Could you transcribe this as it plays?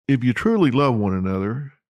if you truly love one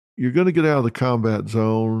another, you're going to get out of the combat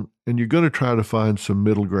zone and you're going to try to find some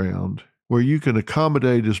middle ground where you can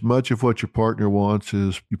accommodate as much of what your partner wants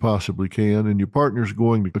as you possibly can, and your partner's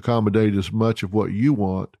going to accommodate as much of what you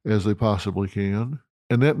want as they possibly can.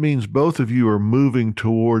 And that means both of you are moving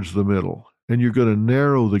towards the middle, and you're going to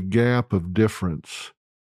narrow the gap of difference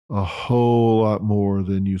a whole lot more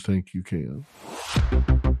than you think you can.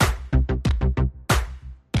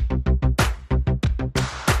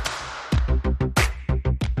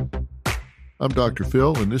 I'm Dr.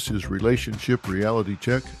 Phil, and this is Relationship Reality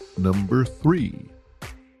Check number 3.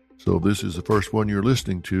 So if this is the first one you're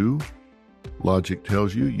listening to, logic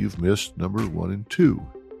tells you you've missed number 1 and 2.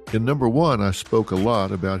 In number 1, I spoke a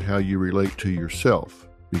lot about how you relate to yourself,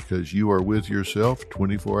 because you are with yourself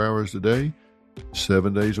 24 hours a day,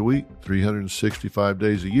 7 days a week, 365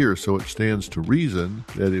 days a year. So it stands to reason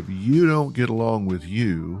that if you don't get along with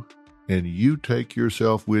you and you take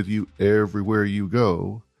yourself with you everywhere you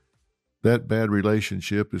go, that bad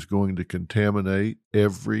relationship is going to contaminate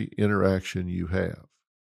every interaction you have.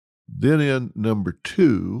 Then in number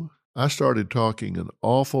 2, I started talking an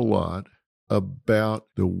awful lot about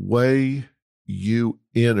the way you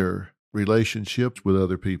enter relationships with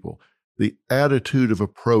other people, the attitude of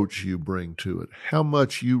approach you bring to it, how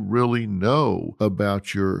much you really know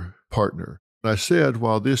about your partner. I said,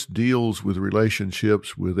 while this deals with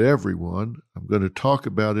relationships with everyone, I'm going to talk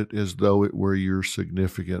about it as though it were your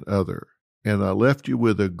significant other. And I left you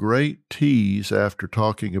with a great tease after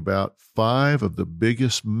talking about 5 of the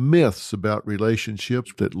biggest myths about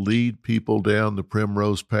relationships that lead people down the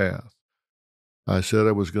primrose path. I said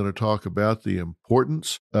I was going to talk about the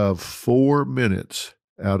importance of 4 minutes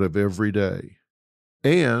out of every day.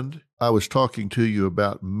 And I was talking to you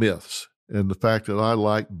about myths and the fact that I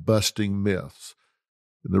like busting myths.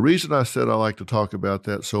 And the reason I said I like to talk about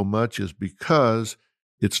that so much is because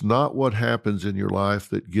it's not what happens in your life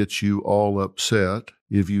that gets you all upset,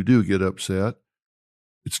 if you do get upset.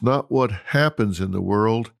 It's not what happens in the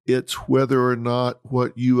world. It's whether or not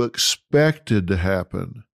what you expected to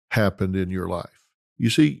happen happened in your life. You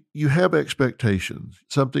see, you have expectations,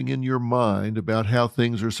 something in your mind about how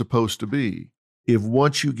things are supposed to be. If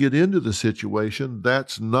once you get into the situation,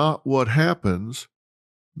 that's not what happens,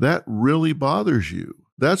 that really bothers you.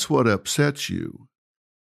 That's what upsets you.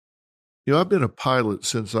 You know, I've been a pilot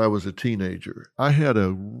since I was a teenager. I had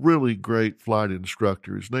a really great flight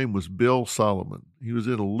instructor. His name was Bill Solomon. He was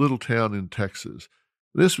in a little town in Texas.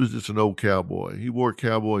 This was just an old cowboy. He wore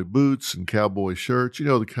cowboy boots and cowboy shirts, you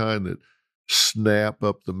know, the kind that snap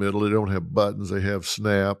up the middle. They don't have buttons. They have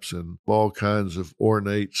snaps and all kinds of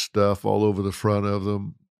ornate stuff all over the front of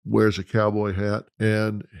them. Wears a cowboy hat.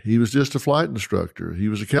 And he was just a flight instructor. He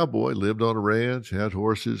was a cowboy, lived on a ranch, had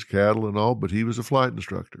horses, cattle and all, but he was a flight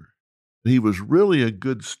instructor. He was really a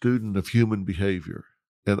good student of human behavior.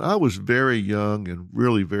 And I was very young and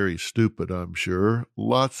really very stupid, I'm sure.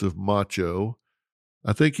 Lots of macho.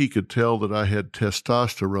 I think he could tell that I had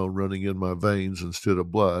testosterone running in my veins instead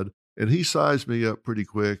of blood. And he sized me up pretty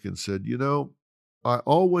quick and said, you know, I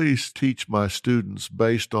always teach my students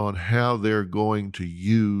based on how they're going to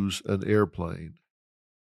use an airplane.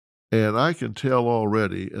 And I can tell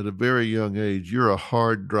already at a very young age, you're a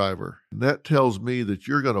hard driver. And that tells me that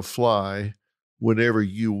you're going to fly whenever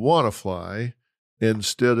you want to fly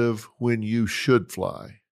instead of when you should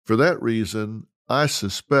fly. For that reason, I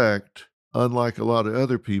suspect, unlike a lot of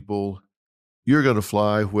other people, you're going to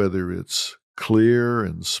fly whether it's clear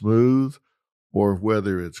and smooth or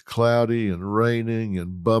whether it's cloudy and raining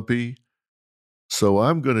and bumpy. So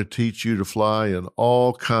I'm going to teach you to fly in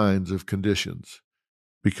all kinds of conditions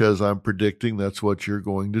because I'm predicting that's what you're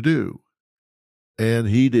going to do. And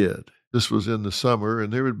he did. This was in the summer,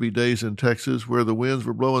 and there would be days in Texas where the winds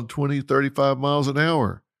were blowing 20, 35 miles an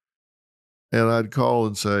hour. And I'd call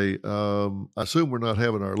and say, I assume we're not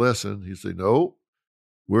having our lesson. He'd say, no,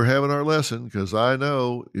 we're having our lesson because I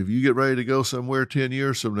know if you get ready to go somewhere 10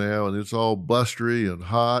 years from now and it's all blustery and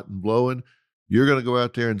hot and blowing, you're going to go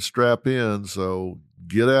out there and strap in. So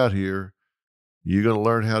get out here. You're going to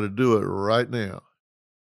learn how to do it right now.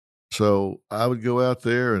 So I would go out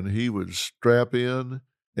there and he would strap in.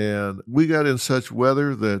 And we got in such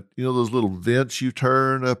weather that, you know, those little vents you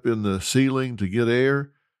turn up in the ceiling to get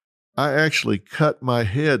air, I actually cut my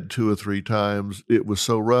head 2 or 3 times. It was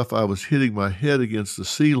so rough, I was hitting my head against the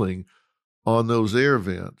ceiling on those air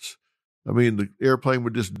vents. I mean, the airplane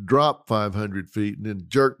would just drop 500 feet and then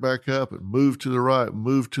jerk back up and move to the right,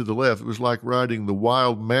 move to the left. It was like riding the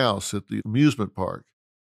wild mouse at the amusement park.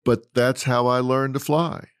 But that's how I learned to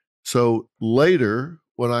fly. So later,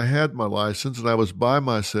 when I had my license and I was by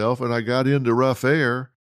myself and I got into rough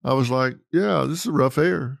air, I was like, yeah, this is rough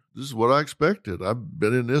air. This is what I expected. I've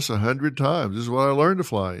been in this 100 times. This is what I learned to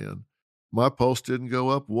fly in. My pulse didn't go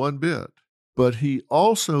up one bit. But he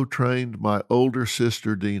also trained my older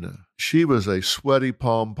sister, Dina. She was a sweaty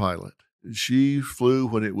palm pilot. She flew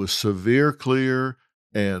when it was severe clear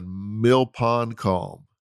and mill pond calm.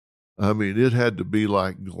 I mean, it had to be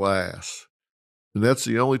like glass. And that's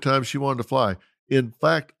the only time she wanted to fly. In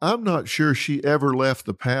fact, I'm not sure she ever left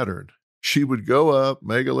the pattern. She would go up,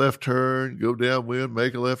 make a left turn, go downwind,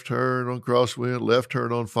 make a left turn on crosswind, left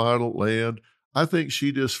turn on final, land. I think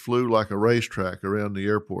she just flew like a racetrack around the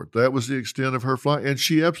airport. That was the extent of her flight, and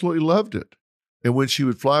she absolutely loved it. And when she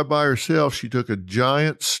would fly by herself, she took a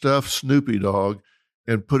giant stuffed Snoopy dog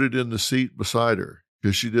and put it in the seat beside her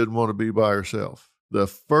because she didn't want to be by herself. The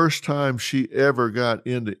first time she ever got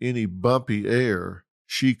into any bumpy air,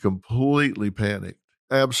 she completely panicked.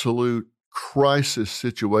 Absolute crisis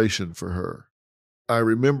situation for her. I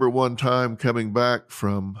remember one time coming back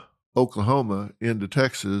from Oklahoma into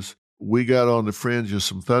Texas, we got on the fringe of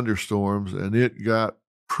some thunderstorms and it got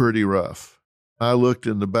pretty rough. I looked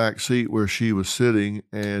in the back seat where she was sitting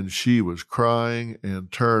and she was crying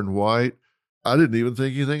and turned white. I didn't even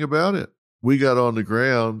think anything about it. We got on the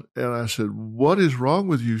ground and I said, "What is wrong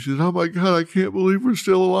with you?" She said, "Oh my God, I can't believe we're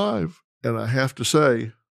still alive." And I have to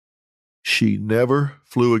say, she never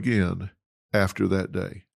flew again after that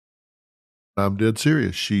day. I'm dead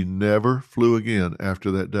serious. She never flew again after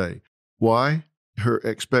that day. Why? Her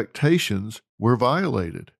expectations were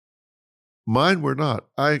violated. Mine were not.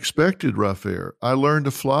 I expected rough air. I learned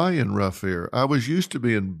to fly in rough air. I was used to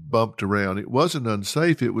being bumped around. It wasn't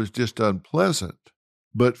unsafe. It was just unpleasant.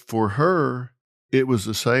 But for her, it was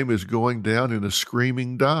the same as going down in a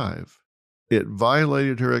screaming dive. It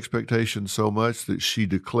violated her expectations so much that she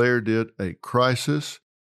declared it a crisis,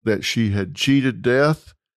 that she had cheated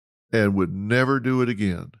death and would never do it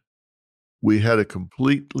again. We had a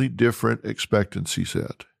completely different expectancy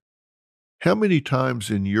set. How many times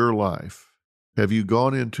in your life have you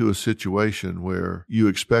gone into a situation where you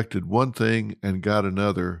expected one thing and got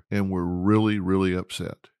another and were really, really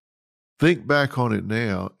upset? Think back on it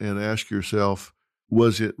now and ask yourself,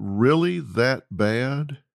 was it really that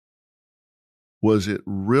bad? Was it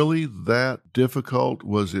really that difficult?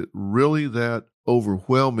 Was it really that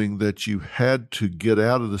overwhelming that you had to get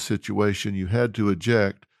out of the situation, you had to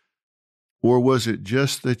eject? Or was it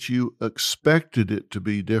just that you expected it to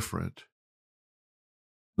be different?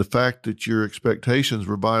 The fact that your expectations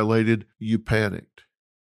were violated, you panicked.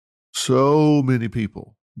 So many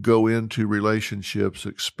people go into relationships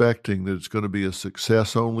expecting that it's going to be a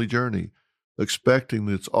success-only journey, expecting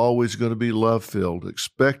that it's always going to be love-filled,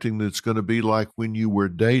 expecting that it's going to be like when you were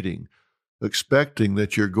dating, expecting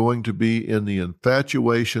that you're going to be in the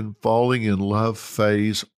infatuation, falling in love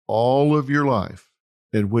phase all of your life.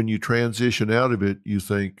 And when you transition out of it, you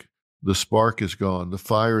think the spark is gone, the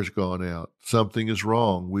fire's gone out, something is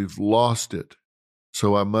wrong, we've lost it.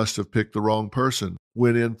 So I must have picked the wrong person.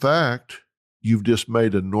 When in fact, you've just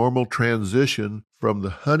made a normal transition from the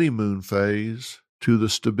honeymoon phase to the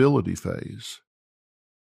stability phase.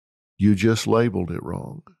 You just labeled it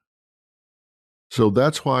wrong. So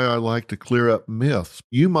that's why I like to clear up myths.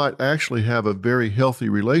 You might actually have a very healthy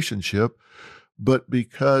relationship, but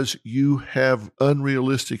because you have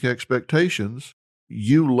unrealistic expectations,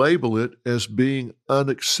 you label it as being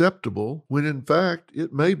unacceptable when in fact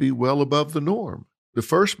it may be well above the norm. The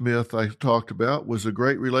first myth I talked about was a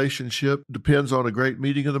great relationship depends on a great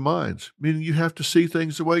meeting of the minds, meaning you have to see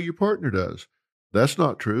things the way your partner does. That's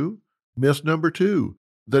not true. Myth number 2,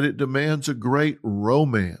 that it demands a great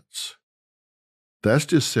romance. That's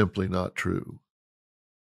just simply not true.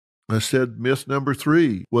 I said myth number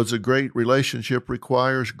 3 was a great relationship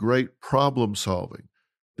requires great problem solving,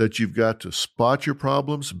 that you've got to spot your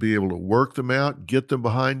problems, be able to work them out, get them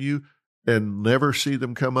behind you, and never see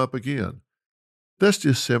them come up again. That's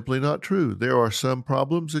just simply not true. There are some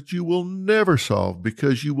problems that you will never solve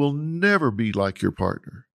because you will never be like your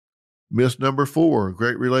partner. Myth number 4, a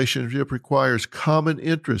great relationship requires common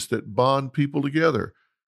interests that bond people together.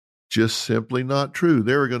 Just simply not true.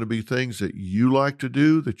 There are going to be things that you like to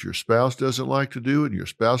do that your spouse doesn't like to do and your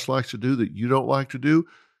spouse likes to do that you don't like to do.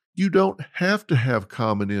 You don't have to have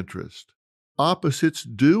common interest. Opposites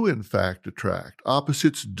do, in fact, attract.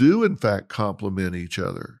 Opposites do, in fact, complement each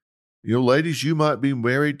other. You know, ladies, you might be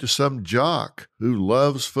married to some jock who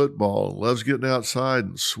loves football and loves getting outside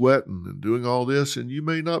and sweating and doing all this, and you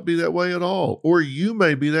may not be that way at all. Or you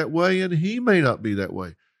may be that way and he may not be that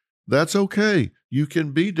way. That's okay. You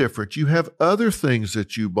can be different. You have other things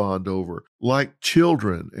that you bond over, like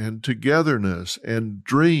children and togetherness and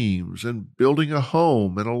dreams and building a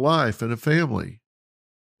home and a life and a family.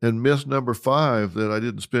 And myth number 5 that I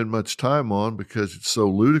didn't spend much time on because it's so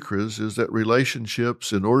ludicrous is that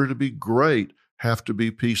relationships, in order to be great, have to be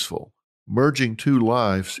peaceful. Merging two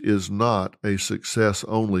lives is not a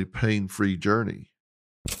success-only, pain-free journey.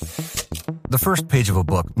 The first page of a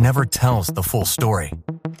book never tells the full story.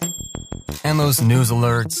 And those news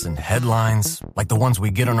alerts and headlines, like the ones we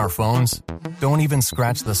get on our phones, don't even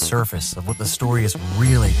scratch the surface of what the story is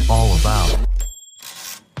really all about.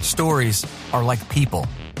 Stories are like people,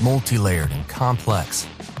 multi-layered and complex.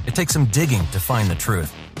 It takes some digging to find the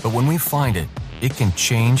truth, but when we find it, it can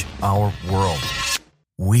change our world.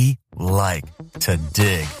 We like to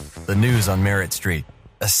dig. The news on Merritt Street.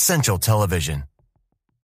 Essential television.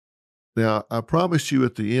 Now, I promised you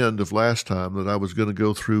at the end of last time that I was going to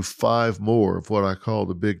go through 5 more of what I call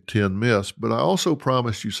the Big 10 myths, but I also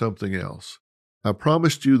promised you something else. I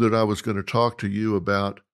promised you that I was going to talk to you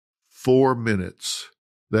about 4 minutes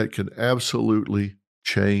that can absolutely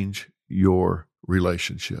change your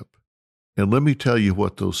relationship. And let me tell you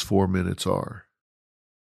what those 4 minutes are.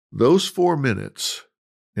 Those 4 minutes,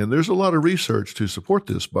 and there's a lot of research to support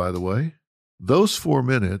this, by the way, those 4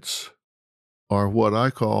 minutes are what I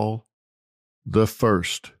call the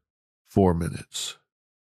first 4 minutes.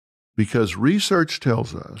 Because research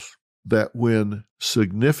tells us that when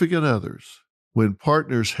significant others, when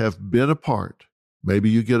partners have been apart, maybe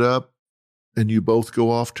you get up and you both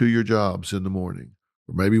go off to your jobs in the morning,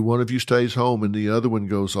 or maybe one of you stays home and the other one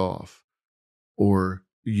goes off, or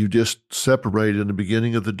you just separate in the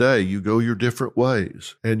beginning of the day, you go your different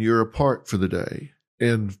ways, and you're apart for the day.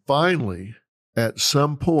 And finally, at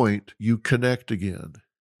some point, you connect again.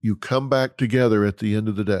 You come back together at the end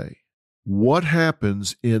of the day. What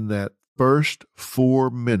happens in that first 4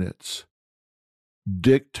 minutes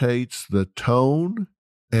dictates the tone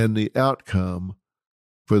and the outcome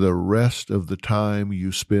for the rest of the time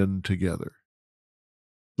you spend together.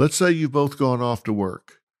 Let's say you've both gone off to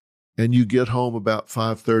work and you get home about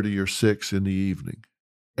 5:30 or 6 in the evening,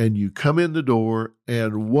 and you come in the door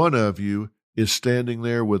and one of you is standing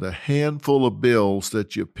there with a handful of bills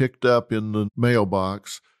that you picked up in the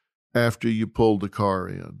mailbox after you pulled the car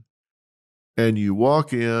in. And you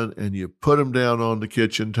walk in and you put them down on the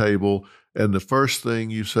kitchen table, and the first thing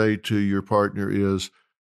you say to your partner is,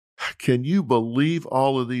 "Can you believe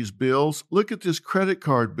all of these bills? Look at this credit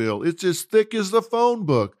card bill. It's as thick as the phone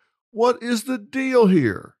book. What is the deal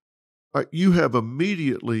here?" You have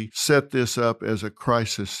immediately set this up as a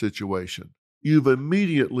crisis situation. You've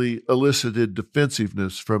immediately elicited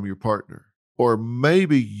defensiveness from your partner. Or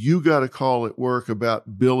maybe you got a call at work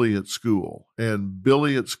about Billy at school, and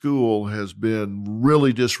Billy at school has been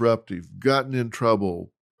really disruptive, gotten in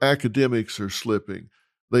trouble, academics are slipping.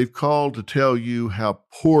 They've called to tell you how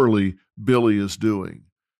poorly Billy is doing,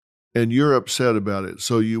 and you're upset about it.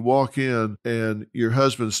 So you walk in and your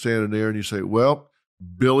husband's standing there and you say, "Well,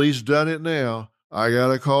 Billy's done it now. I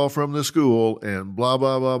got a call from the school and blah,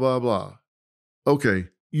 blah, blah, blah, blah." Okay.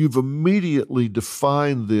 You've immediately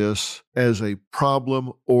defined this as a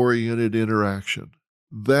problem-oriented interaction.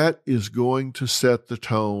 That is going to set the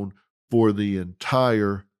tone for the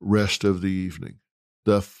entire rest of the evening.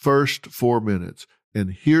 The first 4 minutes.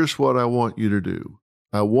 And here's what I want you to do.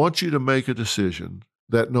 I want you to make a decision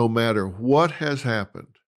that no matter what has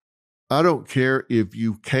happened, I don't care if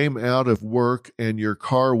you came out of work and your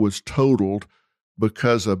car was totaled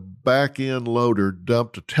because a back-end loader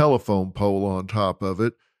dumped a telephone pole on top of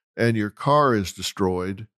it and your car is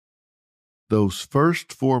destroyed. Those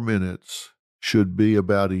first 4 minutes should be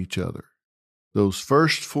about each other. Those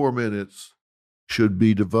first 4 minutes should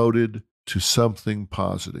be devoted to something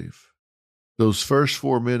positive. Those first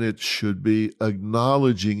 4 minutes should be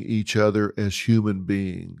acknowledging each other as human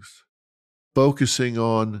beings, focusing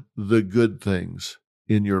on the good things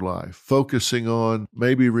in your life, focusing on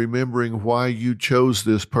maybe remembering why you chose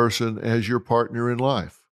this person as your partner in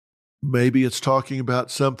life. Maybe it's talking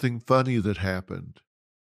about something funny that happened.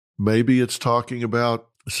 Maybe it's talking about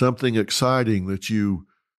something exciting that you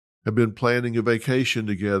have been planning a vacation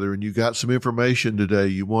together and you got some information today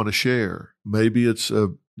you want to share. Maybe it's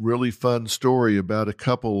a really fun story about a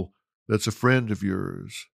couple that's a friend of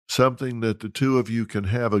yours, something that the two of you can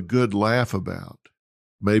have a good laugh about.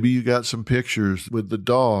 Maybe you got some pictures with the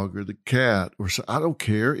dog or the cat or I don't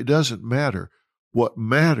care. It doesn't matter. What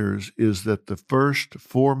matters is that the first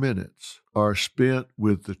 4 minutes are spent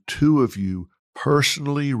with the two of you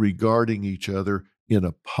personally regarding each other in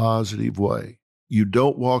a positive way. You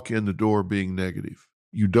don't walk in the door being negative.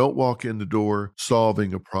 You don't walk in the door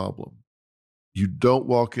solving a problem. You don't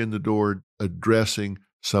walk in the door addressing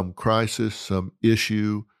some crisis, some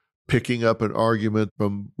issue, picking up an argument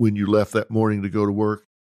from when you left that morning to go to work.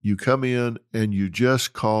 You come in and you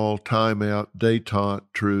just call timeout, détente,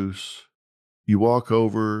 truce. You walk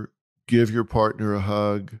over, give your partner a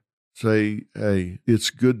hug, say, hey, it's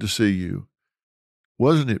good to see you.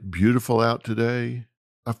 Wasn't it beautiful out today?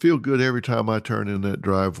 I feel good every time I turn in that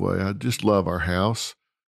driveway. I just love our house.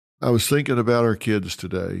 I was thinking about our kids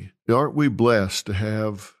today. Aren't we blessed to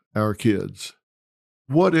have our kids?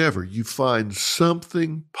 Whatever, you find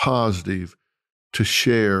something positive to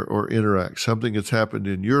share or interact, something that's happened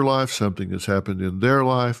in your life, something that's happened in their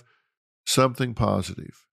life, something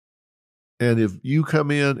positive. And if you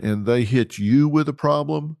come in and they hit you with a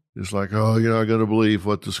problem, it's like, oh, you're not going to believe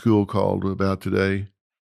what the school called about today.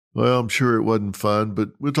 Well, I'm sure it wasn't fun, but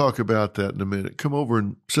we'll talk about that in a minute. Come over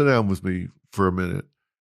and sit down with me for a minute.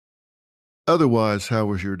 Otherwise, how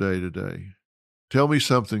was your day today? Tell me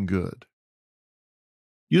something good.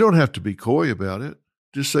 You don't have to be coy about it.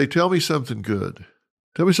 Just say, tell me something good.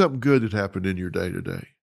 Tell me something good that happened in your day today.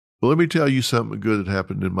 Well, let me tell you something good that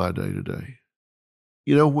happened in my day today.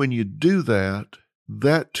 You know, when you do that,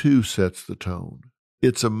 that too sets the tone.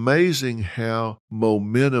 It's amazing how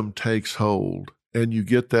momentum takes hold and you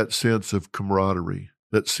get that sense of camaraderie,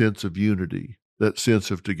 that sense of unity, that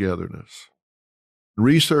sense of togetherness.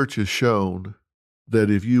 Research has shown that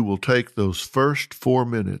if you will take those first 4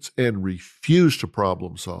 minutes and refuse to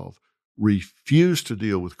problem solve, refuse to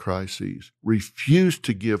deal with crises, refuse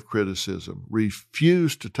to give criticism,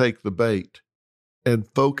 refuse to take the bait, and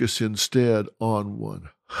focus instead on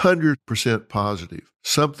 100% positive,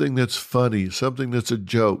 something that's funny, something that's a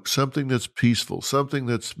joke, something that's peaceful, something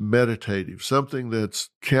that's meditative, something that's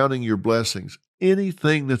counting your blessings,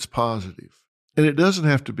 anything that's positive. And it doesn't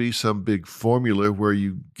have to be some big formula where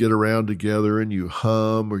you get around together and you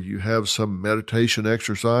hum or you have some meditation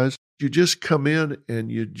exercise. You just come in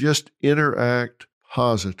and you just interact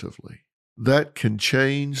positively. That can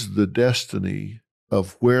change the destiny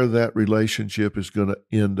of where that relationship is going to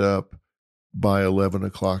end up by 11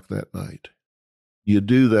 o'clock that night. You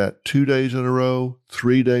do that 2 days in a row,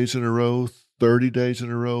 3 days in a row, 30 days in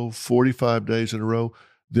a row, 45 days in a row,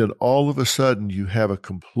 then all of a sudden you have a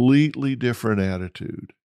completely different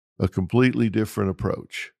attitude, a completely different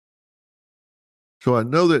approach. So I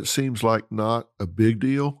know that seems like not a big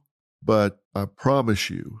deal, but I promise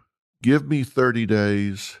you, give me 30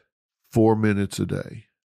 days, 4 minutes a day.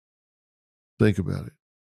 Think about it.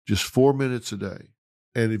 Just 4 minutes a day.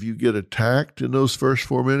 And if you get attacked in those first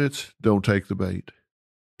 4 minutes, don't take the bait.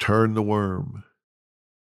 Turn the worm.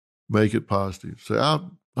 Make it positive. Say,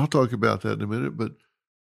 I'll talk about that in a minute, but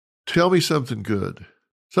tell me something good.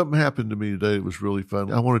 Something happened to me today that was really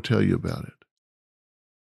fun. I want to tell you about it.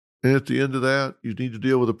 And at the end of that, you need to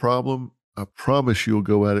deal with a problem. I promise you'll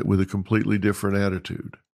go at it with a completely different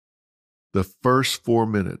attitude. The first 4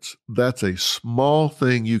 minutes, that's a small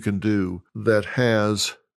thing you can do that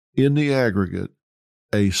has, in the aggregate,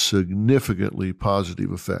 a significantly positive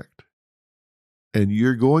effect. And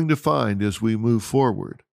you're going to find as we move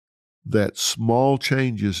forward that small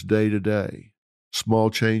changes day to day, small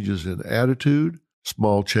changes in attitude,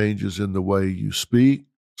 small changes in the way you speak,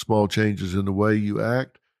 small changes in the way you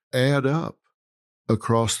act, add up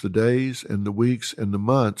across the days and the weeks and the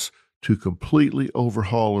months to completely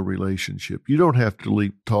overhaul a relationship. You don't have to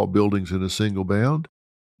leap tall buildings in a single bound.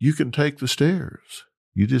 You can take the stairs.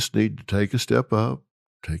 You just need to take a step up,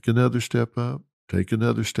 take another step up, take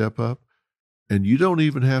another step up, and you don't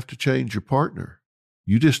even have to change your partner.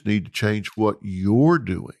 You just need to change what you're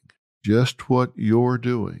doing, just what you're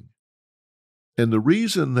doing. And the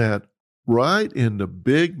reason that right in the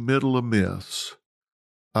big middle of myths,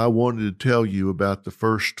 I wanted to tell you about the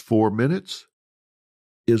first 4 minutes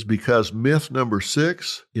is because myth number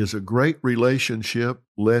 6 is a great relationship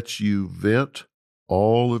lets you vent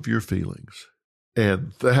all of your feelings.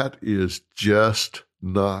 And that is just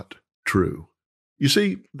not true. You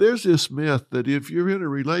see, there's this myth that if you're in a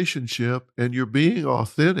relationship and you're being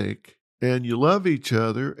authentic and you love each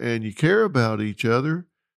other and you care about each other,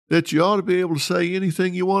 that you ought to be able to say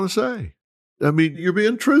anything you want to say. I mean, you're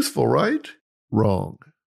being truthful, right? Wrong.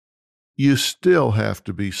 You still have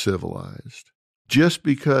to be civilized. Just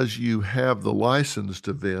because you have the license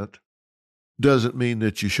to vent doesn't mean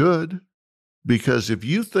that you should. Because if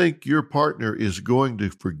you think your partner is going to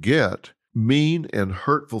forget mean and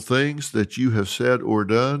hurtful things that you have said or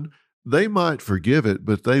done, they might forgive it,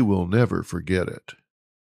 but they will never forget it.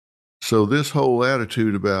 So this whole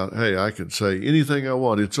attitude about, hey, I can say anything I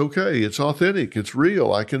want. It's okay. It's authentic. It's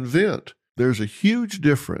real. I can vent. There's a huge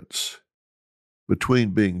difference between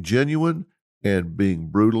being genuine and being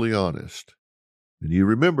brutally honest. And you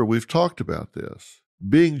remember we've talked about this.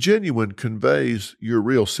 Being genuine conveys your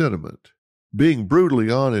real sentiment. Being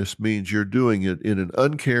brutally honest means you're doing it in an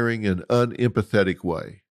uncaring and unempathetic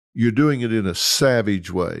way. You're doing it in a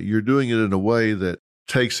savage way. You're doing it in a way that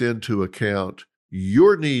takes into account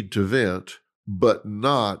your need to vent, but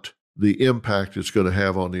not the impact it's going to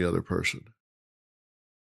have on the other person.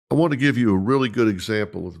 I want to give you a really good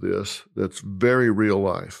example of this that's very real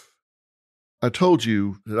life. I told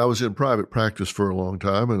you that I was in private practice for a long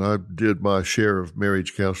time, and I did my share of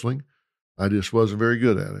marriage counseling. I just wasn't very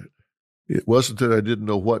good at it. It wasn't that I didn't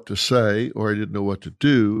know what to say or I didn't know what to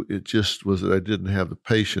do. It just was that I didn't have the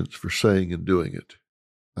patience for saying and doing it.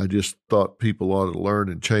 I just thought people ought to learn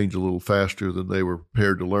and change a little faster than they were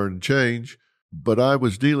prepared to learn and change. But I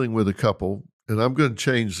was dealing with a couple, and I'm going to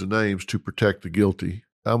change the names to protect the guilty.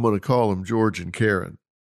 I'm going to call them George and Karen.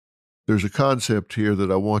 There's a concept here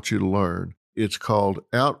that I want you to learn. It's called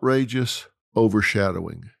outrageous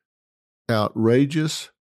overshadowing.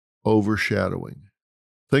 Outrageous overshadowing.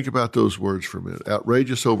 Think about those words for a minute.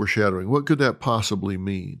 Outrageous overshadowing. What could that possibly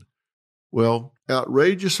mean? Well,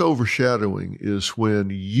 outrageous overshadowing is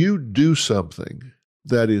when you do something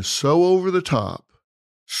that is so over the top,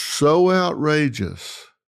 so outrageous,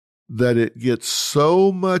 that it gets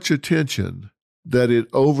so much attention that it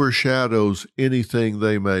overshadows anything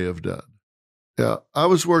they may have done. Now, I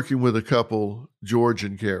was working with a couple, George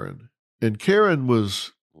and Karen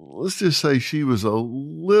was, let's just say she was a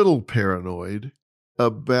little paranoid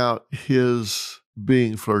about his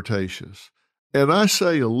being flirtatious. And I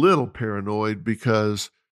say a little paranoid because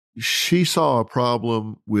she saw a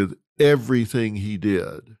problem with everything he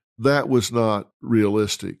did. That was not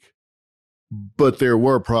realistic. But there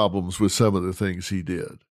were problems with some of the things he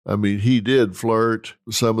did. I mean, he did flirt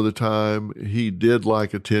some of the time. He did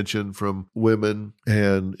like attention from women,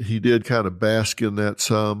 and he did kind of bask in that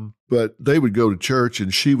some. But they would go to church,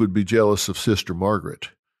 and she would be jealous of Sister Margaret.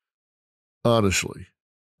 Honestly.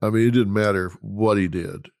 I mean, it didn't matter what he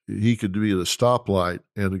did. He could be at a stoplight,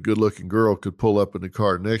 and a good-looking girl could pull up in the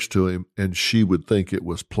car next to him, and she would think it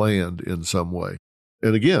was planned in some way.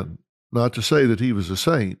 And again, not to say that he was a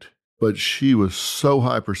saint, but she was so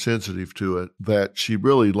hypersensitive to it that she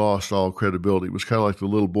really lost all credibility. It was kind of like the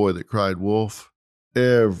little boy that cried wolf.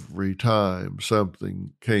 Every time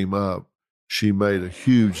something came up, she made a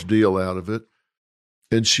huge deal out of it.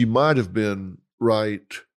 And she might have been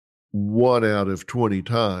right 1 out of 20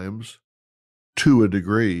 times to a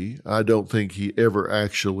degree. I don't think he ever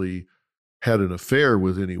actually had an affair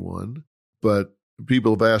with anyone, but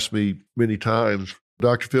people have asked me many times,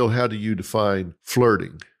 Dr. Phil, how do you define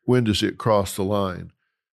flirting? When does it cross the line?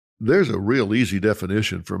 There's a real easy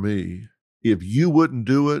definition for me. If you wouldn't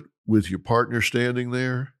do it with your partner standing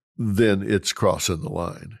there, then it's crossing the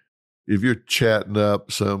line. If you're chatting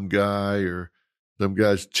up some guy or some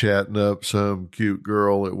guy's chatting up some cute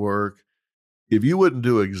girl at work, if you wouldn't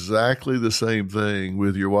do exactly the same thing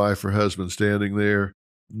with your wife or husband standing there,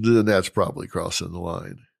 then that's probably crossing the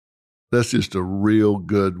line. That's just a real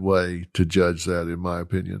good way to judge that, in my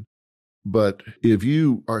opinion. But if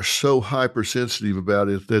you are so hypersensitive about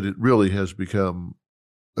it that it really has become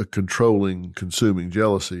a controlling, consuming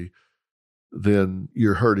jealousy, then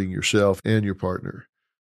you're hurting yourself and your partner.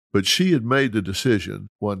 But she had made the decision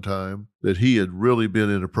one time that he had really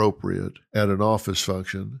been inappropriate at an office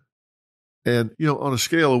function. And, on a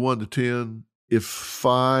scale of 1 to 10, if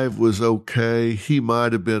 5 was okay, he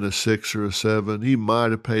might have been a 6 or a 7. He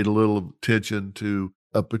might have paid a little attention to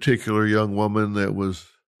a particular young woman that was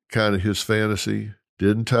kind of his fantasy.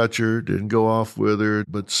 Didn't touch her, didn't go off with her,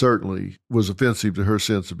 but certainly was offensive to her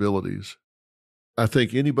sensibilities. I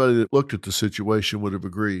think anybody that looked at the situation would have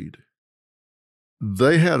agreed.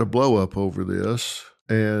 They had a blow-up over this,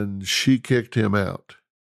 and she kicked him out.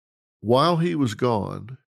 While he was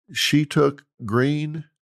gone, she took green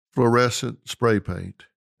fluorescent spray paint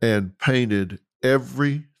and painted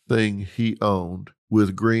everything he owned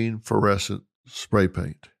with green fluorescent spray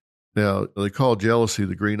paint. Now, they call jealousy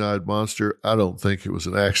the green-eyed monster. I don't think it was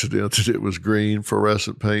an accident that it was green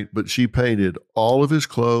fluorescent paint, but she painted all of his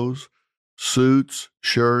clothes, suits,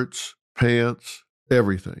 shirts, pants,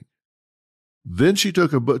 everything. Then she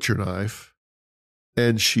took a butcher knife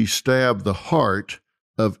and she stabbed the heart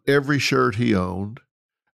of every shirt he owned,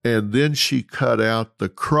 and then she cut out the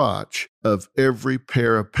crotch of every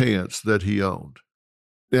pair of pants that he owned.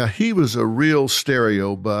 Now, he was a real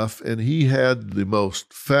stereo buff, and he had the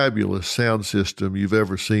most fabulous sound system you've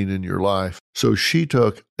ever seen in your life. So she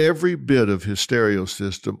took every bit of his stereo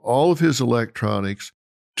system, all of his electronics,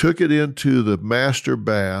 took it into the master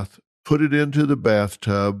bath, put it into the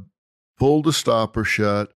bathtub, pulled the stopper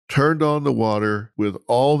shut, turned on the water with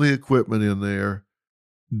all the equipment in there,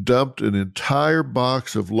 dumped an entire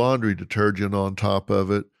box of laundry detergent on top of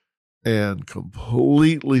it, and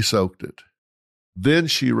completely soaked it. Then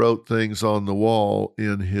she wrote things on the wall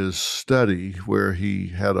in his study where he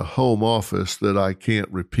had a home office that I can't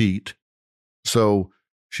repeat. So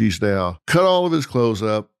she's now cut all of his clothes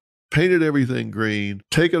up, painted everything green,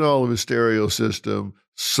 taken all of his stereo system,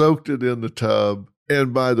 soaked it in the tub,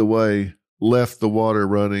 and by the way, left the water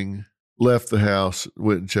running, left the house,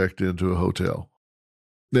 went and checked into a hotel.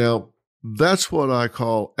 Now, that's what I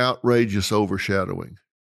call outrageous overshadowing.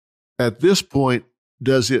 At this point,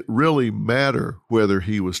 does it really matter whether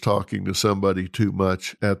he was talking to somebody too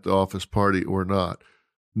much at the office party or not?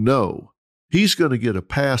 No. He's going to get a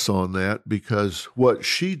pass on that because what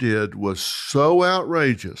she did was so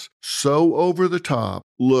outrageous, so over the top,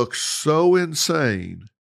 looks so insane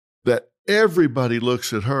that everybody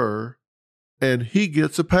looks at her and he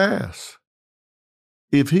gets a pass.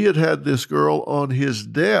 If he had had this girl on his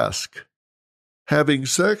desk having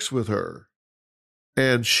sex with her,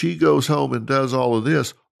 and she goes home and does all of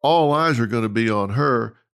this, all eyes are going to be on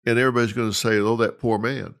her, and everybody's going to say, oh, that poor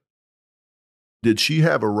man. Did she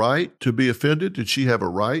have a right to be offended? Did she have a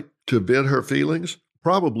right to vent her feelings?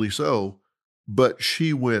 Probably so, but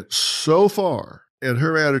she went so far, and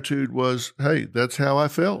her attitude was, hey, that's how I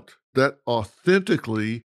felt. That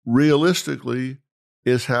authentically, realistically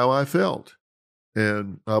is how I felt.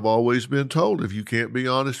 And I've always been told, if you can't be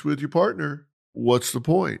honest with your partner, what's the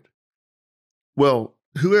point? Well,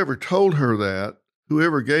 whoever told her that,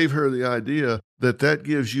 whoever gave her the idea that that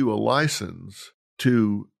gives you a license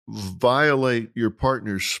to violate your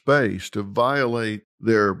partner's space, to violate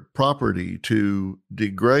their property, to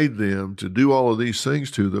degrade them, to do all of these things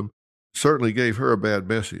to them, certainly gave her a bad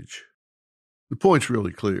message. The point's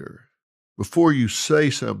really clear. Before you say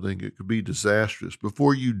something, it could be disastrous.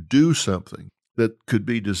 Before you do something that could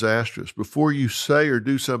be disastrous, before you say or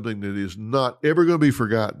do something that is not ever going to be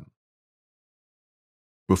forgotten,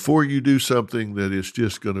 before you do something that is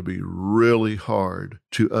just going to be really hard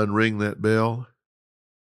to unring that bell,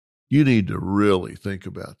 you need to really think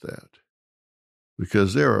about that.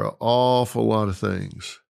 Because there are an awful lot of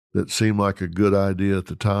things that seem like a good idea at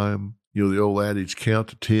the time. You know, the old adage, count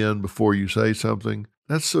to 10 before you say something.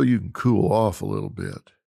 That's so you can cool off a little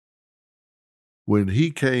bit. When he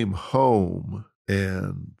came home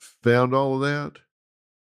and found all of that,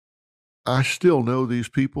 I still know these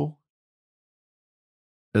people.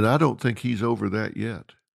 And I don't think he's over that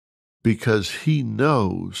yet because he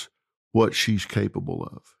knows what she's capable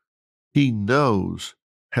of. He knows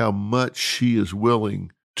how much she is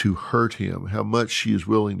willing to hurt him, how much she is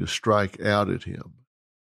willing to strike out at him.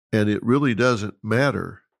 And it really doesn't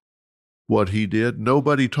matter what he did.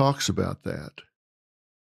 Nobody talks about that.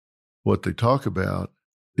 What they talk about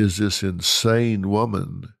is this insane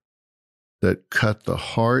woman that cut the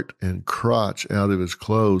heart and crotch out of his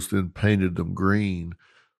clothes, then painted them green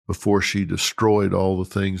before she destroyed all the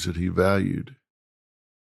things that he valued.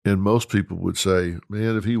 And most people would say,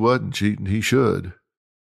 man, if he wasn't cheating, he should.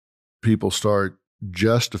 People start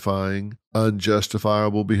justifying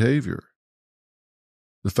unjustifiable behavior.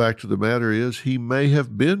 The fact of the matter is he may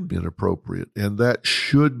have been inappropriate, and that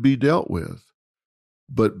should be dealt with.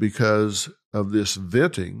 But because of this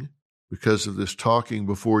venting, because of this talking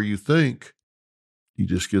before you think, he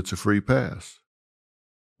just gets a free pass.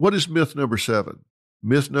 What is myth number 7?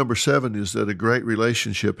 Myth number 7 is that a great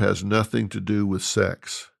relationship has nothing to do with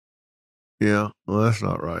sex. Yeah, well, that's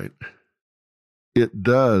not right. It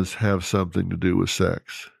does have something to do with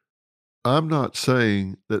sex. I'm not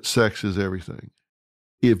saying that sex is everything.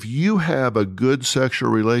 If you have a good sexual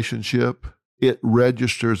relationship, it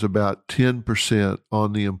registers about 10%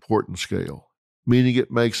 on the important scale, meaning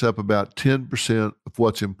it makes up about 10% of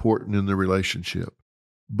what's important in the relationship.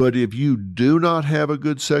 But if you do not have a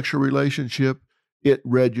good sexual relationship, it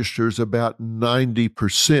registers about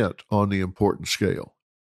 90% on the important scale.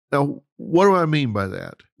 Now, what do I mean by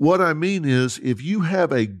that? What I mean is if you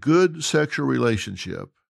have a good sexual relationship,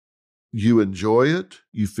 you enjoy it,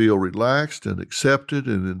 you feel relaxed and accepted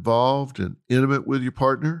and involved and intimate with your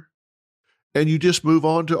partner, and you just move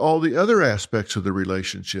on to all the other aspects of the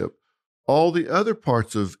relationship, all the other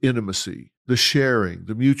parts of intimacy, the sharing,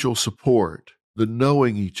 the mutual support, the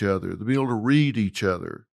knowing each other, the being able to read each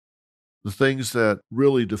other, the things that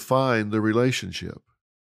really define the relationship.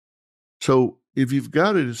 So if you've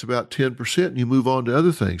got it, it's about 10% and you move on to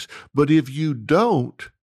other things. But if you don't,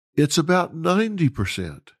 it's about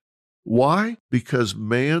 90%. Why? Because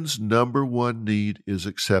man's number one need is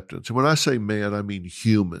acceptance. And when I say man, I mean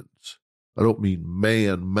humans. I don't mean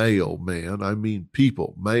man, male man. I mean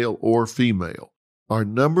people, male or female. Our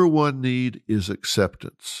number one need is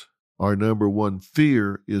acceptance. Our number one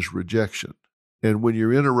fear is rejection. And when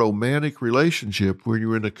you're in a romantic relationship, when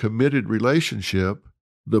you're in a committed relationship,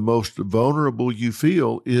 the most vulnerable you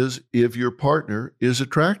feel is if your partner is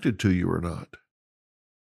attracted to you or not.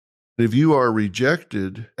 If you are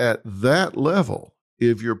rejected at that level,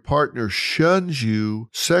 if your partner shuns you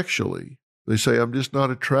sexually, they say, I'm just not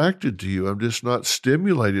attracted to you. I'm just not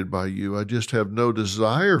stimulated by you. I just have no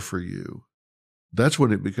desire for you. That's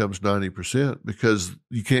when it becomes 90% because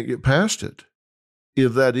you can't get past it.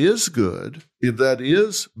 If that is good, if that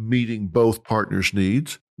is meeting both partners'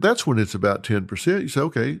 needs, that's when it's about 10%. You say,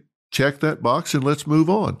 okay, check that box and let's move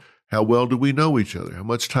on. How well do we know each other? How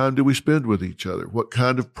much time do we spend with each other? What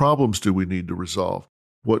kind of problems do we need to resolve?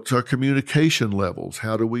 What's our communication levels?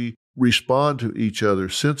 How do we respond to each other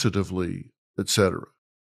sensitively, etc.?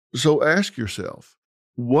 So ask yourself,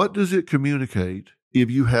 what does it communicate if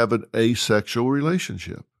you have an asexual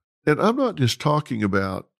relationship? And I'm not just talking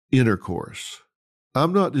about intercourse.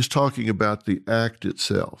 I'm not just talking about the act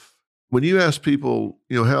itself. When you ask people,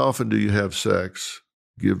 how often do you have sex?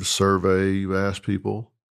 Give a survey, you ask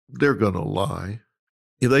people, they're going to lie.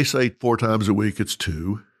 If they say 4 times a week, it's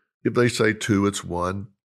 2. If they say 2, it's 1.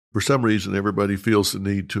 For some reason, everybody feels the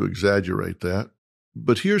need to exaggerate that.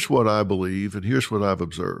 But here's what I believe, and here's what I've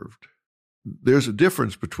observed. There's a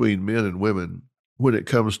difference between men and women when it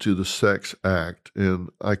comes to the sex act, and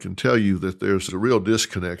I can tell you that there's a real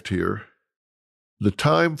disconnect here. The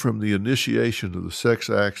time from the initiation of the sex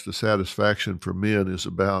acts to satisfaction for men is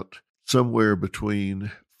about somewhere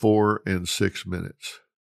between 4 and 6 minutes.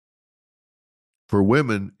 For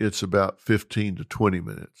women, it's about 15 to 20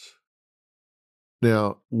 minutes.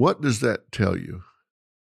 Now, what does that tell you?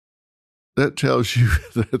 That tells you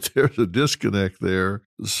that there's a disconnect there.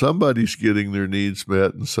 Somebody's getting their needs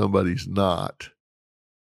met and somebody's not,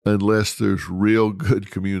 unless there's real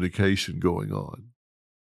good communication going on.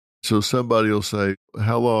 So somebody will say,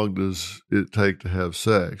 how long does it take to have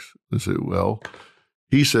sex? I say, well,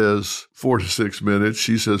 he says 4 to 6 minutes.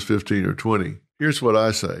 She says 15 or 20. Here's what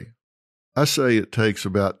I say. I say it takes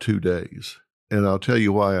about 2 days. And I'll tell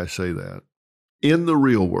you why I say that. In the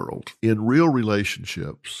real world, in real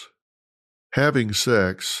relationships, having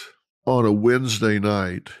sex on a Wednesday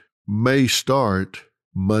night may start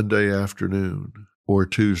Monday afternoon or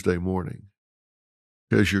Tuesday morning.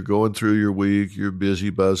 Because you're going through your week, you're busy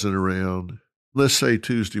buzzing around. Let's say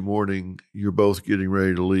Tuesday morning, you're both getting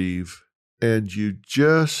ready to leave, and you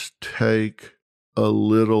just take a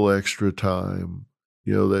little extra time.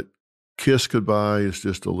 That kiss goodbye is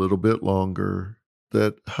just a little bit longer.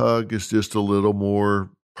 That hug is just a little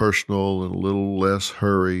more personal and a little less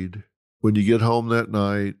hurried. When you get home that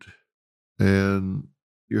night and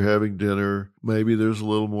you're having dinner, maybe there's a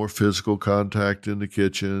little more physical contact in the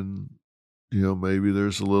kitchen. Maybe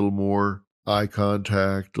there's a little more eye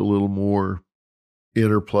contact, a little more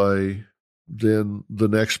interplay. Then the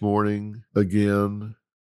next morning, again,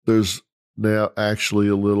 there's now actually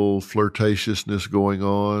a little flirtatiousness going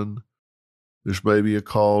on. There's maybe a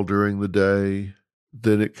call during the day.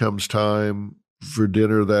 Then it comes time for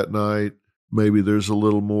dinner that night. Maybe there's a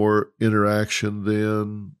little more interaction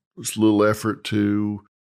then. There's a little effort to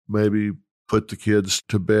maybe put the kids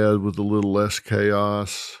to bed with a little less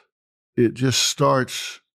chaos. It just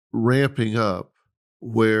starts ramping up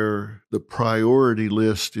where the priority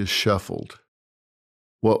list is shuffled.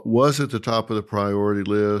 What was at the top of the priority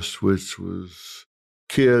list, which was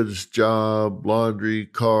kids, job, laundry,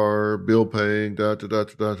 car, bill paying,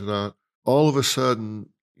 all of a sudden,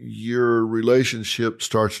 your relationship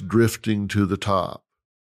starts drifting to the top.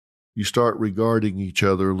 You start regarding each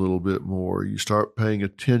other a little bit more. You start paying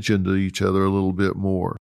attention to each other a little bit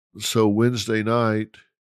more. So Wednesday night,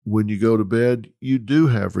 when you go to bed, you do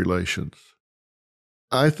have relations.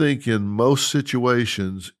 I think in most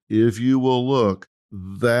situations, if you will look,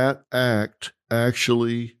 that act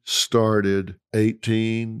actually started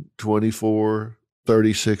 18, 24,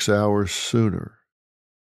 36 hours sooner.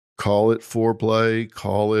 Call it foreplay,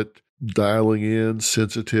 call it dialing in,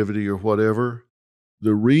 sensitivity, or whatever.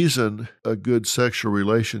 The reason a good sexual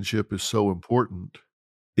relationship is so important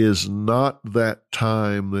is not that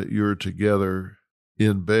time that you're together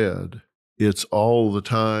in bed. It's all the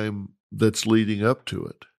time that's leading up to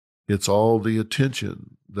it. It's all the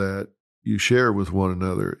attention that you share with one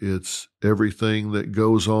another. It's everything that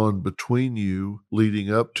goes on between you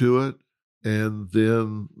leading up to it, and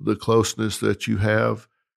then the closeness that you have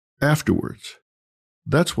afterwards.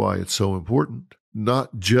 That's why it's so important.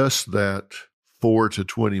 Not just that 4 to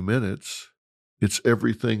 20 minutes. It's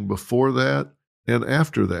everything before that and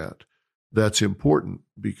after that. That's important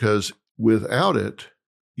because without it,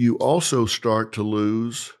 you also start to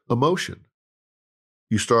lose emotion.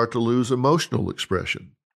 You start to lose emotional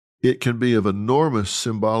expression. It can be of enormous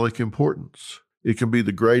symbolic importance. It can be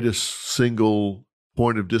the greatest single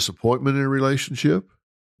point of disappointment in a relationship.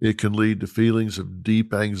 It can lead to feelings of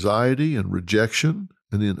deep anxiety and rejection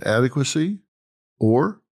and inadequacy,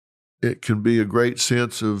 or it can be a great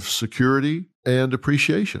sense of security and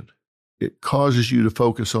appreciation. It causes you to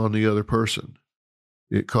focus on the other person.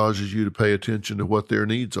 It causes you to pay attention to what their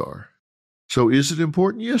needs are. So is it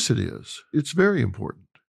important? Yes, it is. It's very important.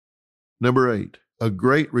 Number 8, a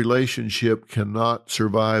great relationship cannot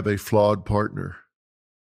survive a flawed partner.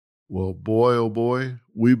 Well, boy, oh boy,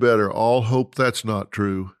 we better all hope that's not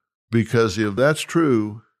true. Because if that's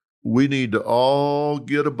true, we need to all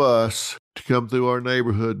get a bus to come through our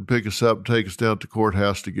neighborhood and pick us up and take us down to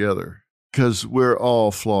courthouse together. Because we're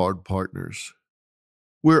all flawed partners.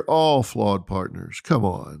 We're all flawed partners. Come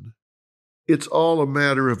on. It's all a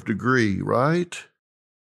matter of degree, right?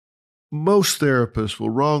 Most therapists will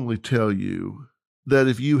wrongly tell you that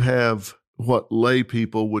if you have what lay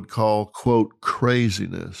people would call, quote,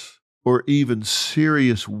 craziness, or even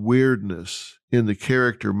serious weirdness in the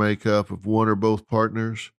character makeup of one or both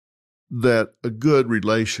partners, that a good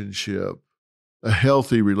relationship, a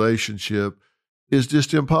healthy relationship, is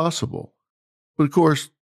just impossible. But of course,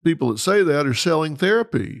 people that say that are selling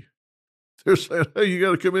therapy. They're saying, hey, you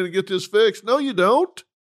got to come in and get this fixed. No, you don't.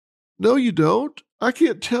 No, you don't. I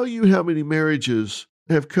can't tell you how many marriages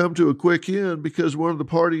have come to a quick end because one of the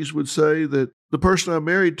parties would say that the person I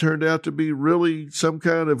married turned out to be really some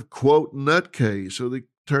kind of, quote, nutcase, or they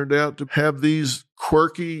turned out to have these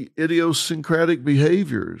quirky, idiosyncratic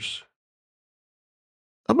behaviors.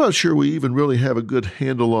 I'm not sure we even really have a good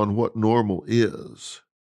handle on what normal is,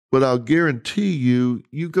 but I'll guarantee you,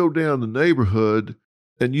 you go down the neighborhood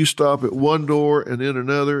and you stop at one door and in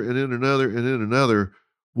another and in another and in another,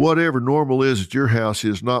 whatever normal is at your house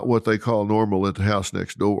is not what they call normal at the house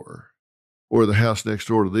next door, or the house next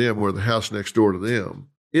door to them, or the house next door to them.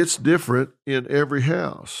 It's different in every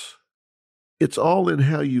house. It's all in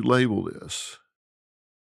how you label this.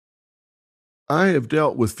 I have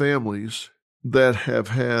dealt with families that have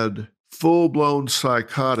had full-blown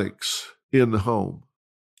psychotics in the home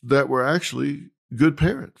that were actually good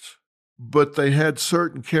parents, but they had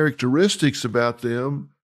certain characteristics about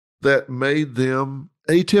them that made them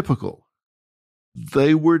atypical.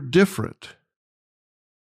 They were different.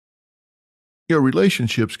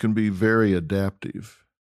 Relationships can be very adaptive,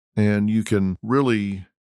 and you can really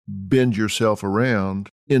bend yourself around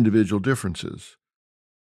individual differences.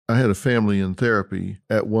 I had a family in therapy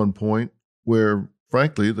at one point where,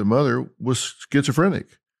 frankly, the mother was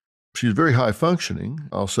schizophrenic. She was very high functioning,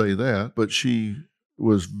 I'll say that, but she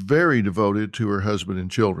was very devoted to her husband and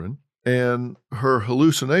children, and her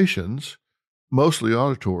hallucinations, mostly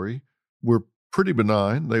auditory, were pretty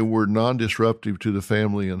benign. They were non-disruptive to the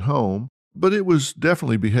family and home, but it was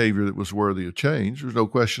definitely behavior that was worthy of change. There's no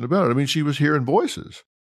question about it. I mean, she was hearing voices.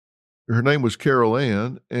 Her name was Carol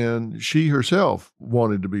Ann, and she herself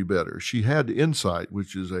wanted to be better. She had insight,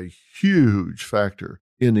 which is a huge factor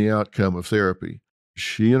in the outcome of therapy.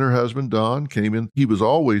 She and her husband, Don, came in. He was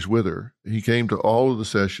always with her. He came to all of the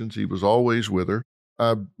sessions. He was always with her.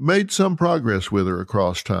 I made some progress with her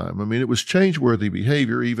across time. I mean, it was change-worthy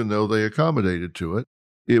behavior, even though they accommodated to it.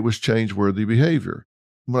 It was change-worthy behavior.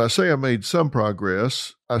 When I say I made some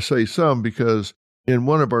progress, I say some because in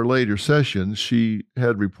one of our later sessions, she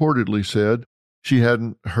had reportedly said she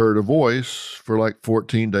hadn't heard a voice for like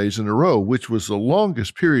 14 days in a row, which was the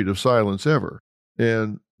longest period of silence ever.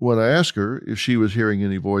 And when I asked her if she was hearing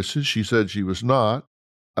any voices, she said she was not.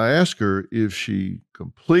 I asked her if she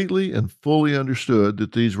completely and fully understood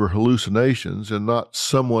that these were hallucinations and not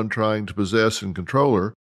someone trying to possess and control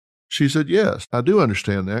her. She said, yes, I do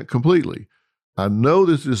understand that completely. I know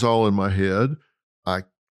this is all in my head. I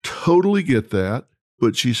totally get that.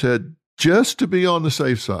 But she said, just to be on the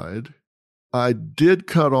safe side, I did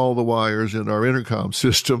cut all the wires in our intercom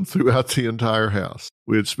system throughout the entire house.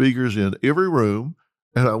 We had speakers in every room,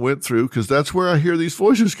 and I went through, because that's where I hear these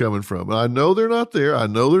voices coming from. And I know they're not there. I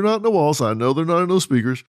know they're not in the walls. I know they're not in those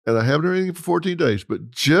speakers, and I haven't heard anything for 14 days. But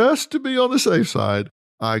just to be on the safe side,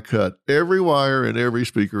 I cut every wire and every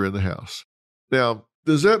speaker in the house. Now,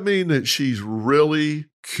 does that mean that she's really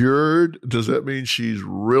cured? Does that mean she's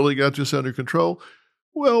really got this under control?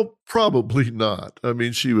 Well, probably not. I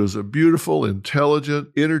mean, she was a beautiful, intelligent,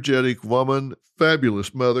 energetic woman,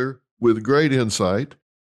 fabulous mother with great insight.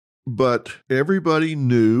 But everybody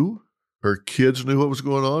knew, her kids knew what was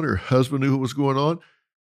going on, her husband knew what was going on,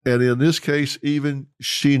 and in this case, even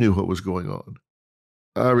she knew what was going on.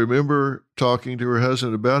 I remember talking to her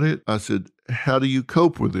husband about it. I said, how do you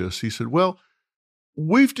cope with this? He said, well,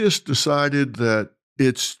 we've just decided that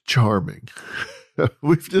it's charming.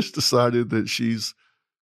 We've just decided that she's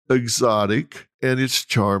exotic and it's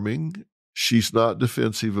charming. She's not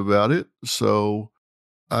defensive about it. So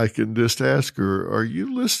I can just ask her, are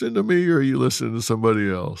you listening to me or are you listening to somebody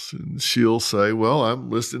else? And she'll say, well, I'm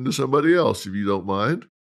listening to somebody else, if you don't mind.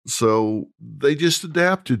 So they just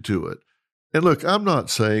adapted to it. And look, I'm not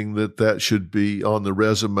saying that that should be on the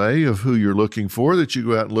resume of who you're looking for, that you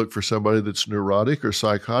go out and look for somebody that's neurotic or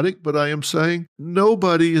psychotic, but I am saying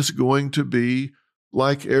nobody is going to be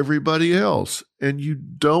like everybody else. And you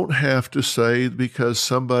don't have to say because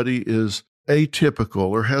somebody is atypical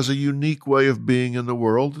or has a unique way of being in the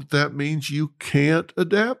world that means you can't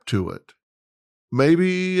adapt to it.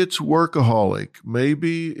 Maybe it's workaholic,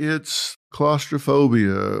 maybe it's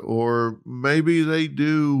claustrophobia, or maybe they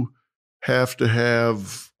do have to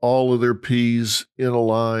have all of their P's in a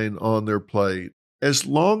line on their plate. As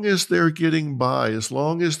long as they're getting by, as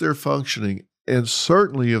long as they're functioning, and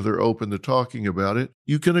certainly if they're open to talking about it,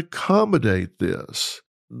 you can accommodate this.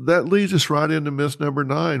 That leads us right into myth number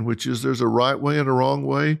 9, which is there's a right way and a wrong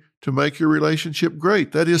way to make your relationship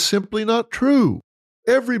great. That is simply not true.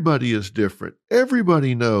 Everybody is different.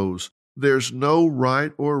 Everybody knows there's no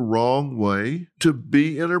right or wrong way to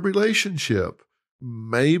be in a relationship.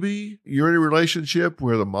 Maybe you're in a relationship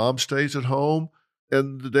where the mom stays at home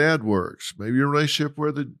and the dad works. Maybe you're in a relationship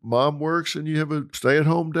where the mom works and you have a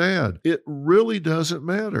stay-at-home dad. It really doesn't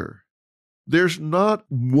matter. There's not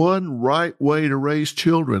one right way to raise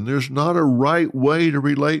children. There's not a right way to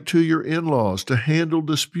relate to your in-laws, to handle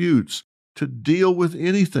disputes, to deal with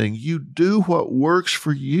anything. You do what works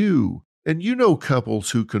for you. And you know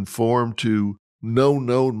couples who conform to no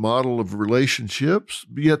known model of relationships,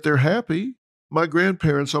 yet they're happy. My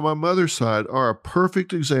grandparents on my mother's side are a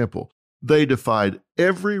perfect example. They defied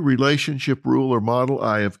every relationship rule or model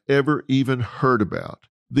I have ever even heard about.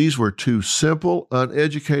 These were two simple,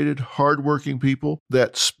 uneducated, hardworking people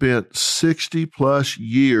that spent 60-plus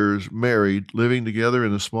years married, living together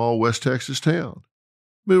in a small West Texas town.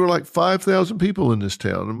 There were like 5,000 people in this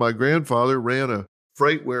town, and my grandfather ran a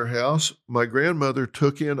freight warehouse. My grandmother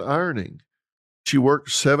took in ironing. She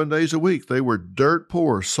worked 7 days a week. They were dirt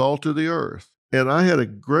poor, salt of the earth. And I had a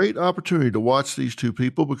great opportunity to watch these two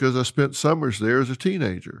people because I spent summers there as a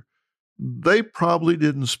teenager. They probably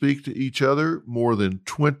didn't speak to each other more than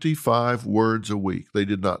 25 words a week. They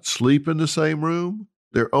did not sleep in the same room.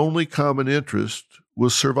 Their only common interest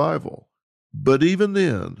was survival. But even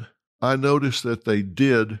then, I noticed that they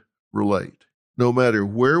did relate. No matter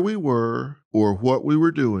where we were or what we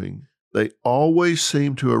were doing, they always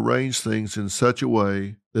seemed to arrange things in such a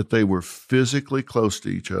way that they were physically close to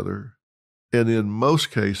each other. And in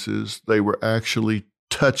most cases, they were actually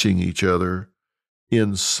touching each other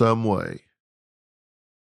in some way.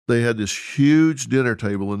 They had this huge dinner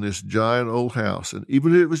table in this giant old house, and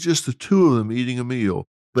even if it was just the two of them eating a meal,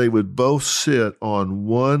 they would both sit on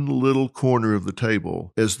one little corner of the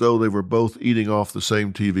table as though they were both eating off the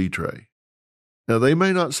same TV tray. Now, they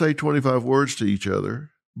may not say 25 words to each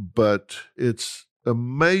other, but it's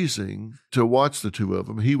amazing to watch the two of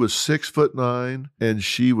them. He was 6'9" and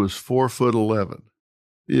she was 4'11".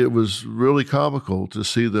 It was really comical to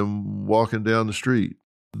see them walking down the street.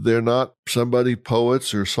 They're not somebody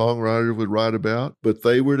poets or songwriters would write about, but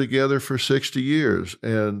they were together for 60 years.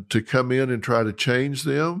 And to come in and try to change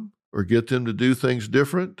them or get them to do things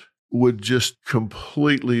different would just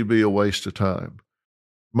completely be a waste of time.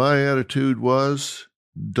 My attitude was,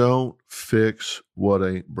 don't fix what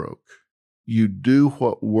ain't broke. You do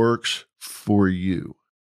what works for you.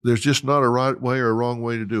 There's just not a right way or a wrong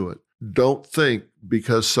way to do it. Don't think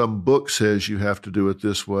because some book says you have to do it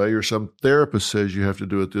this way or some therapist says you have to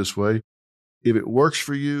do it this way. If it works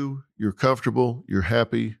for you, you're comfortable, you're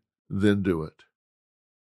happy, then do it.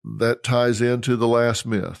 That ties into the last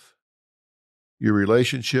myth. Your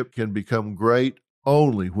relationship can become great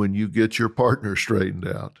only when you get your partner straightened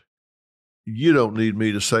out. You don't need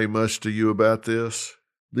me to say much to you about this.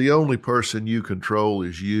 The only person you control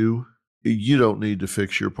is you. You don't need to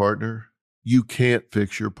fix your partner. You can't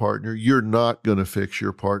fix your partner. You're not going to fix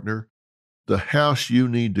your partner. The house you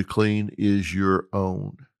need to clean is your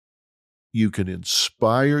own. You can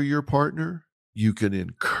inspire your partner. You can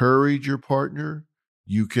encourage your partner.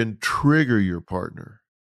 You can trigger your partner.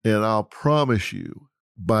 And I'll promise you,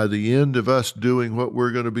 by the end of us doing what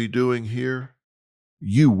we're going to be doing here,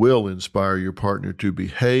 you will inspire your partner to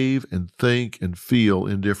behave and think and feel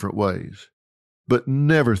in different ways. But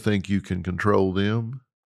never think you can control them.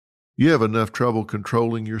 You have enough trouble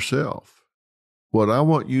controlling yourself. What I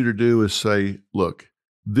want you to do is say, look,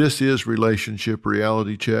 this is Relationship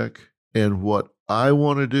Reality Check, and what I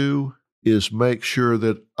want to do is make sure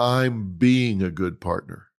that I'm being a good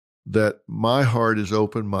partner. that my heart is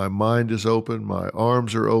open, my mind is open, my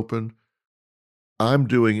arms are open. I'm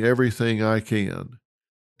doing everything I can.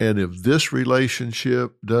 And if this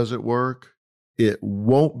relationship doesn't work, it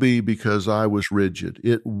won't be because I was rigid.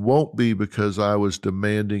 It won't be because I was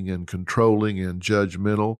demanding and controlling and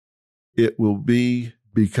judgmental. It will be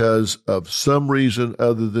because of some reason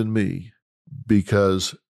other than me.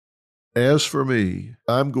 Because as for me,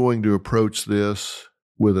 I'm going to approach this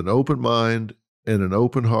with an open mind and an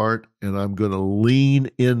open heart, and I'm going to lean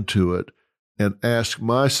into it and ask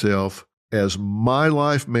myself, as my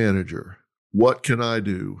life manager, what can I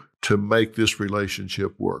do to make this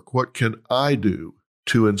relationship work? What can I do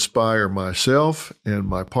to inspire myself and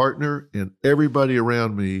my partner and everybody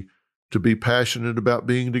around me to be passionate about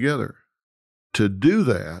being together? To do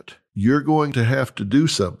that, you're going to have to do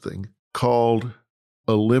something called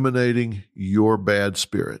eliminating your bad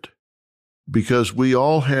spirit. Because we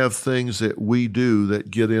all have things that we do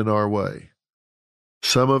that get in our way.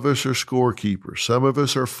 Some of us are scorekeepers. Some of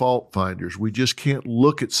us are fault finders. We just can't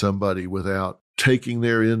look at somebody without taking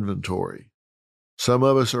their inventory. Some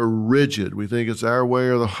of us are rigid. We think it's our way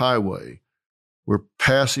or the highway. We're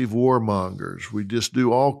passive warmongers. We just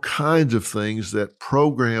do all kinds of things that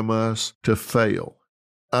program us to fail.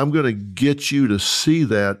 I'm going to get you to see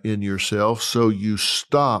that in yourself so you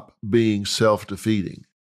stop being self-defeating.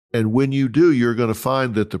 And when you do, you're going to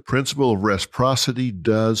find that the principle of reciprocity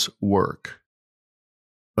does work.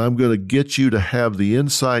 I'm going to get you to have the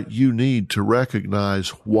insight you need to recognize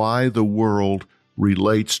why the world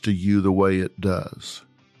relates to you the way it does.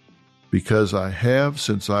 Because I have,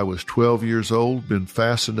 since I was 12 years old, been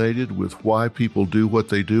fascinated with why people do what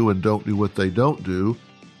they do and don't do what they don't do.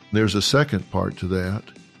 There's a second part to that,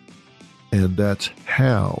 and that's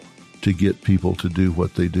how to get people to do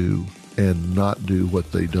what they do and not do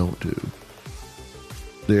what they don't do.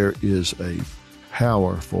 There is a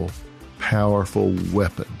powerful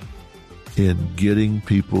weapon in getting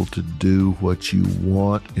people to do what you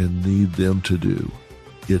want and need them to do.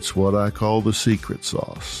 It's what I call the secret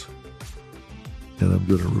sauce. And I'm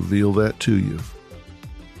going to reveal that to you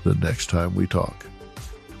the next time we talk.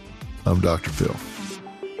 I'm Dr. Phil.